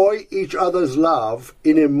enjoy each other's love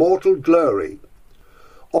in immortal glory,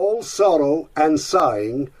 all sorrow and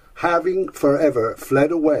sighing having forever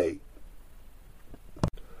fled away.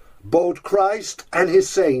 Both Christ and his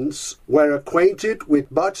saints were acquainted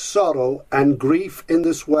with much sorrow and grief in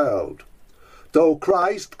this world, though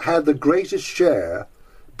Christ had the greatest share,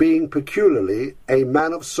 being peculiarly a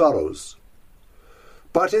man of sorrows.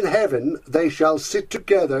 But in heaven they shall sit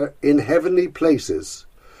together in heavenly places,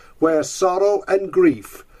 where sorrow and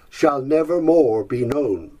grief shall never more be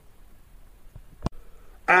known.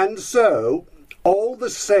 And so all the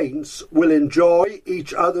saints will enjoy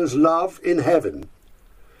each other's love in heaven,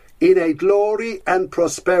 in a glory and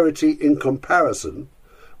prosperity in comparison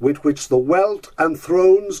with which the wealth and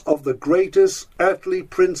thrones of the greatest earthly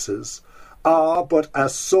princes are but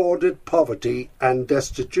as sordid poverty and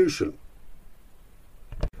destitution.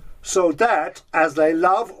 So that, as they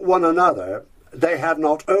love one another, they have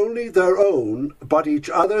not only their own, but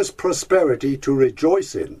each other's prosperity to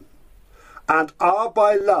rejoice in, and are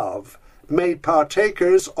by love made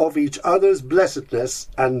partakers of each other's blessedness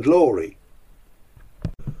and glory.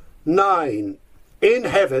 9. In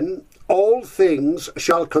heaven all things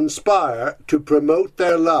shall conspire to promote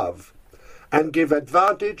their love, and give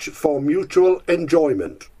advantage for mutual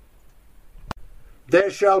enjoyment.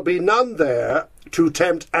 There shall be none there to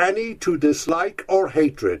tempt any to dislike or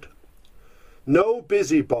hatred, no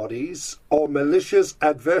busybodies or malicious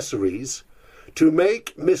adversaries to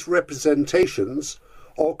make misrepresentations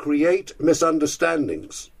or create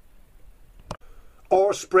misunderstandings,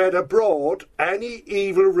 or spread abroad any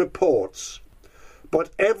evil reports, but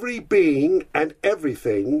every being and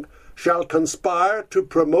everything shall conspire to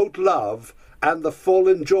promote love and the full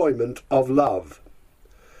enjoyment of love.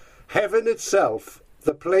 Heaven itself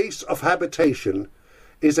the place of habitation,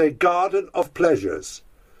 is a garden of pleasures,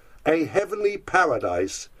 a heavenly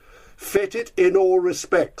paradise, fitted in all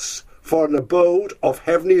respects for an abode of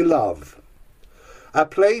heavenly love, a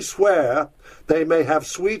place where they may have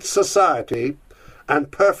sweet society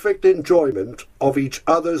and perfect enjoyment of each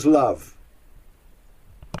other's love.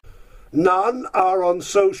 None are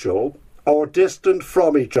unsocial or distant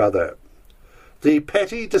from each other. The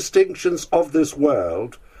petty distinctions of this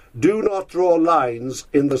world do not draw lines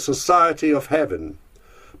in the society of heaven,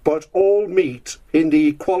 but all meet in the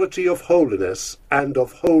equality of holiness and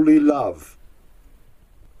of holy love.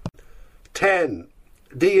 10.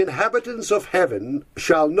 The inhabitants of heaven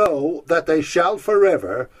shall know that they shall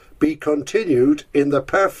forever be continued in the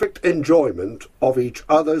perfect enjoyment of each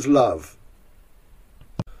other's love.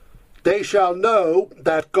 They shall know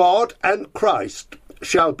that God and Christ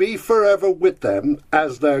shall be forever with them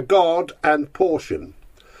as their God and portion,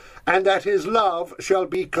 and that his love shall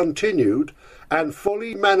be continued and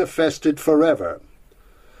fully manifested forever,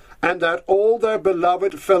 and that all their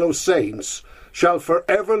beloved fellow saints shall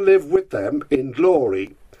forever live with them in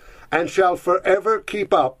glory, and shall forever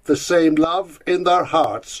keep up the same love in their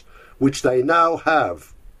hearts which they now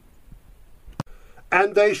have.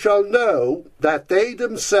 And they shall know that they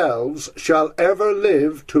themselves shall ever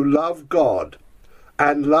live to love God,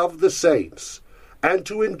 and love the saints, and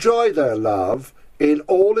to enjoy their love in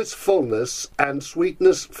all its fullness and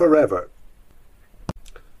sweetness forever.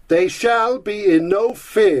 They shall be in no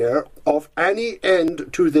fear of any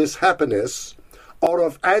end to this happiness, or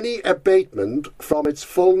of any abatement from its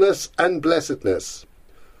fullness and blessedness,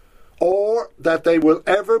 or that they will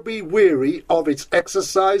ever be weary of its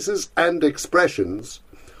exercises and expressions,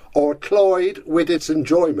 or cloyed with its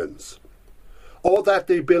enjoyments, or that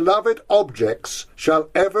the beloved objects shall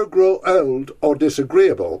ever grow old or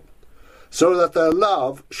disagreeable, so that their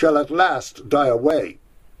love shall at last die away.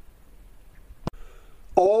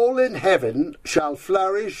 All in heaven shall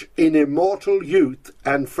flourish in immortal youth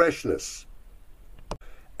and freshness.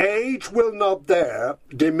 Age will not there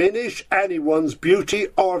diminish anyone's beauty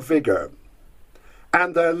or vigour,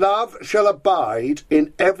 and their love shall abide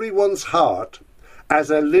in everyone's heart as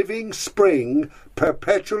a living spring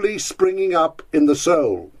perpetually springing up in the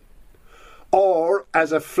soul, or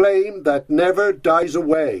as a flame that never dies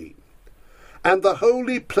away. And the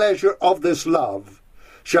holy pleasure of this love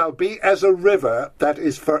shall be as a river that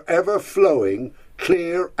is forever flowing,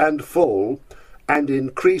 clear and full, and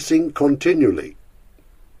increasing continually.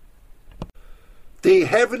 The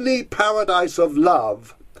heavenly paradise of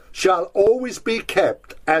love shall always be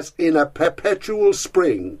kept as in a perpetual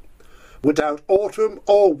spring, without autumn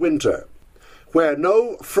or winter, where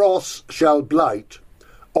no frost shall blight,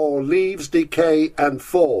 or leaves decay and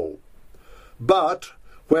fall, but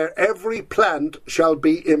where every plant shall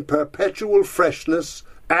be in perpetual freshness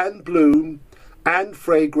and bloom and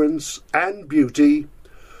fragrance and beauty,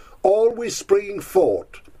 always springing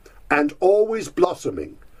forth, and always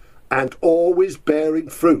blossoming, and always bearing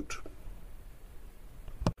fruit.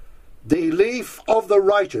 The leaf of the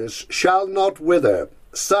righteous shall not wither.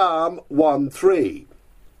 Psalm 1:3.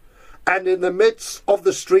 And in the midst of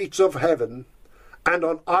the streets of heaven, and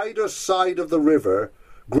on either side of the river,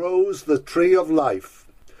 grows the tree of life,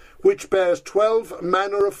 which bears 12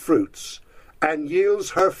 manner of fruits, and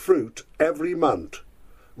yields her fruit every month.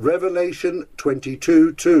 Revelation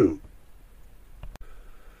 22:2.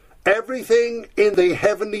 Everything in the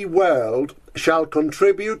heavenly world shall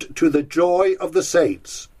contribute to the joy of the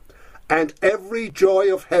saints, and every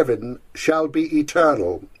joy of heaven shall be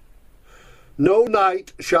eternal. No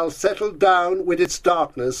night shall settle down with its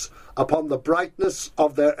darkness upon the brightness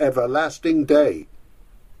of their everlasting day.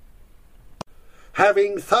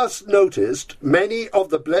 Having thus noticed many of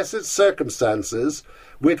the blessed circumstances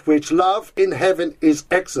with which love in heaven is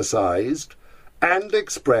exercised, and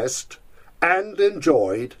expressed, and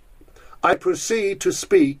enjoyed, I proceed to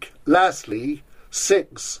speak, lastly,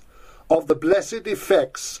 6, of the blessed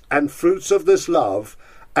effects and fruits of this love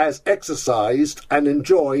as exercised and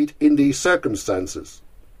enjoyed in these circumstances.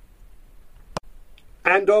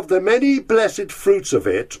 And of the many blessed fruits of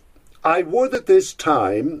it, I would at this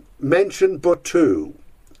time mention but 2.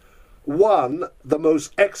 1, the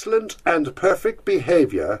most excellent and perfect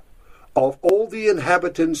behaviour of all the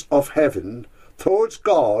inhabitants of heaven towards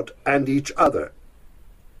God and each other.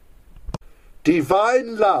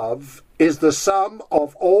 Divine love is the sum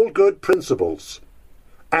of all good principles,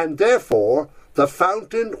 and therefore the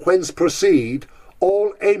fountain whence proceed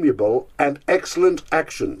all amiable and excellent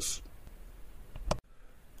actions.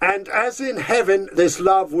 And as in heaven this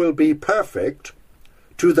love will be perfect,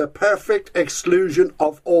 to the perfect exclusion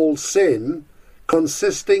of all sin,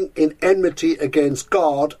 consisting in enmity against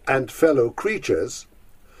God and fellow creatures,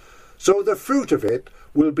 so the fruit of it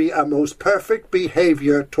will be a most perfect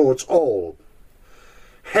behavior towards all.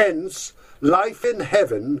 Hence, life in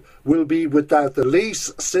heaven will be without the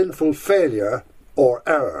least sinful failure or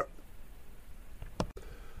error.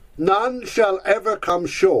 None shall ever come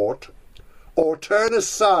short or turn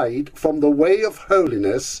aside from the way of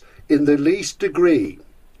holiness in the least degree,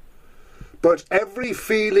 but every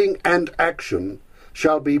feeling and action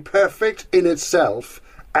shall be perfect in itself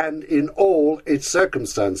and in all its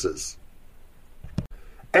circumstances.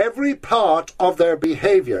 Every part of their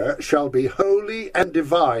behavior shall be holy and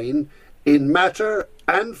divine in matter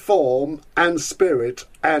and form and spirit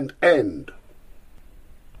and end.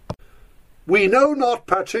 We know not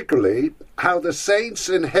particularly how the saints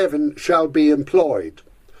in heaven shall be employed,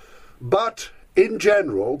 but in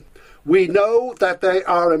general we know that they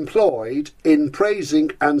are employed in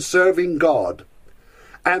praising and serving God,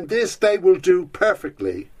 and this they will do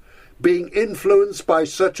perfectly, being influenced by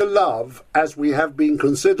such a love as we have been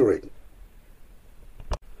considering.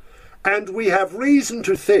 And we have reason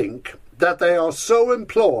to think that they are so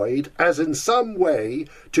employed as in some way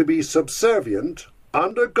to be subservient,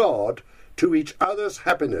 under God, to each other's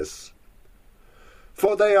happiness.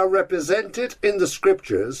 For they are represented in the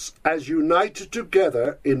Scriptures as united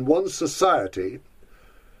together in one society,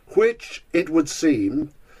 which, it would seem,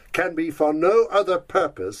 can be for no other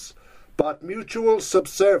purpose but mutual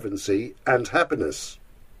subserviency and happiness.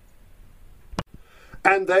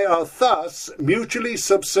 And they are thus mutually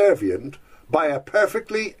subservient by a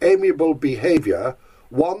perfectly amiable behavior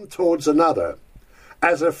one towards another,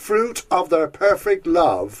 as a fruit of their perfect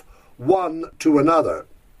love one to another.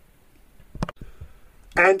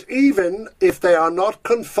 And even if they are not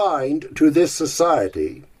confined to this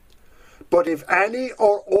society, but if any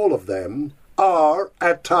or all of them are,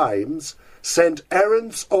 at times, sent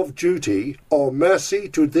errands of duty or mercy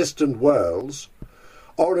to distant worlds,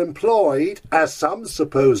 or employed, as some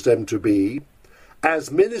suppose them to be,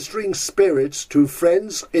 as ministering spirits to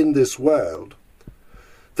friends in this world,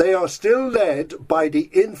 they are still led by the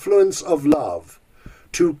influence of love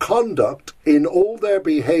to conduct in all their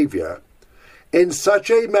behavior in such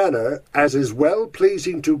a manner as is well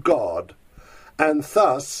pleasing to God, and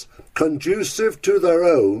thus conducive to their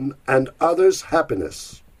own and others'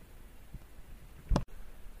 happiness.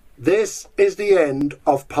 This is the end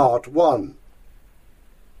of Part 1.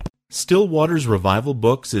 Still Waters Revival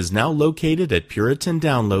Books is now located at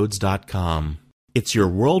PuritanDownloads.com. It's your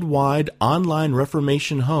worldwide online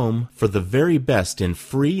Reformation home for the very best in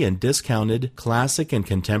free and discounted classic and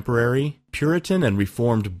contemporary, Puritan and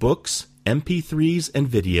Reformed books, MP3s, and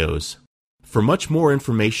videos. For much more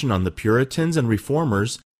information on the Puritans and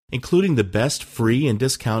Reformers, including the best free and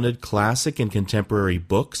discounted classic and contemporary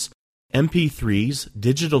books, MP3s,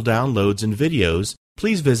 digital downloads, and videos,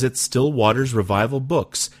 please visit Still Waters Revival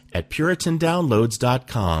Books at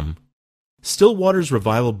PuritanDownloads.com. Still Waters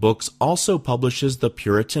Revival Books also publishes the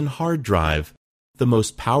Puritan Hard Drive, the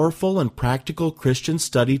most powerful and practical Christian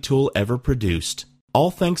study tool ever produced. All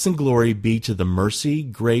thanks and glory be to the mercy,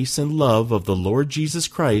 grace, and love of the Lord Jesus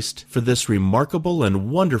Christ for this remarkable and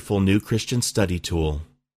wonderful new Christian study tool.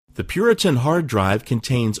 The Puritan Hard Drive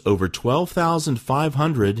contains over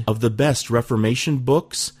 12,500 of the best Reformation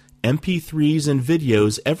books, MP3s, and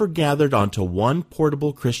videos ever gathered onto one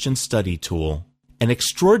portable Christian study tool. An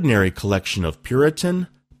extraordinary collection of Puritan,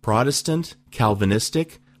 Protestant,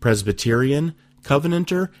 Calvinistic, Presbyterian,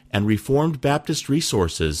 Covenanter, and Reformed Baptist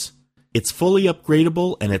resources. It's fully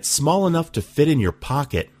upgradable and it's small enough to fit in your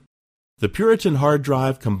pocket. The Puritan Hard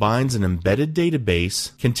Drive combines an embedded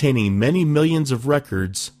database containing many millions of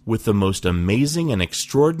records with the most amazing and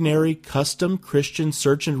extraordinary custom Christian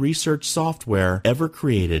search and research software ever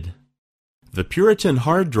created. The Puritan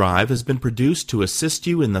Hard Drive has been produced to assist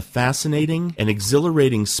you in the fascinating and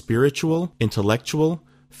exhilarating spiritual, intellectual,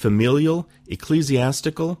 familial,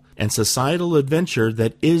 ecclesiastical, and societal adventure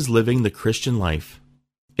that is living the Christian life.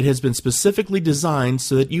 It has been specifically designed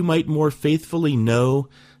so that you might more faithfully know,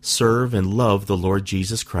 serve, and love the Lord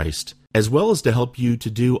Jesus Christ, as well as to help you to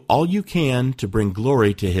do all you can to bring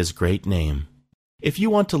glory to His great name. If you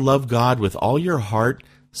want to love God with all your heart,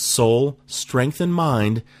 soul, strength, and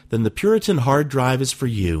mind, then the Puritan Hard Drive is for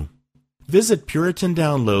you. Visit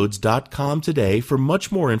PuritanDownloads.com today for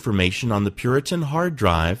much more information on the Puritan Hard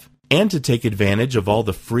Drive and to take advantage of all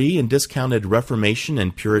the free and discounted Reformation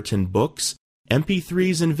and Puritan books,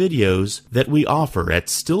 MP3s, and videos that we offer at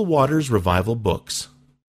Still Waters Revival Books.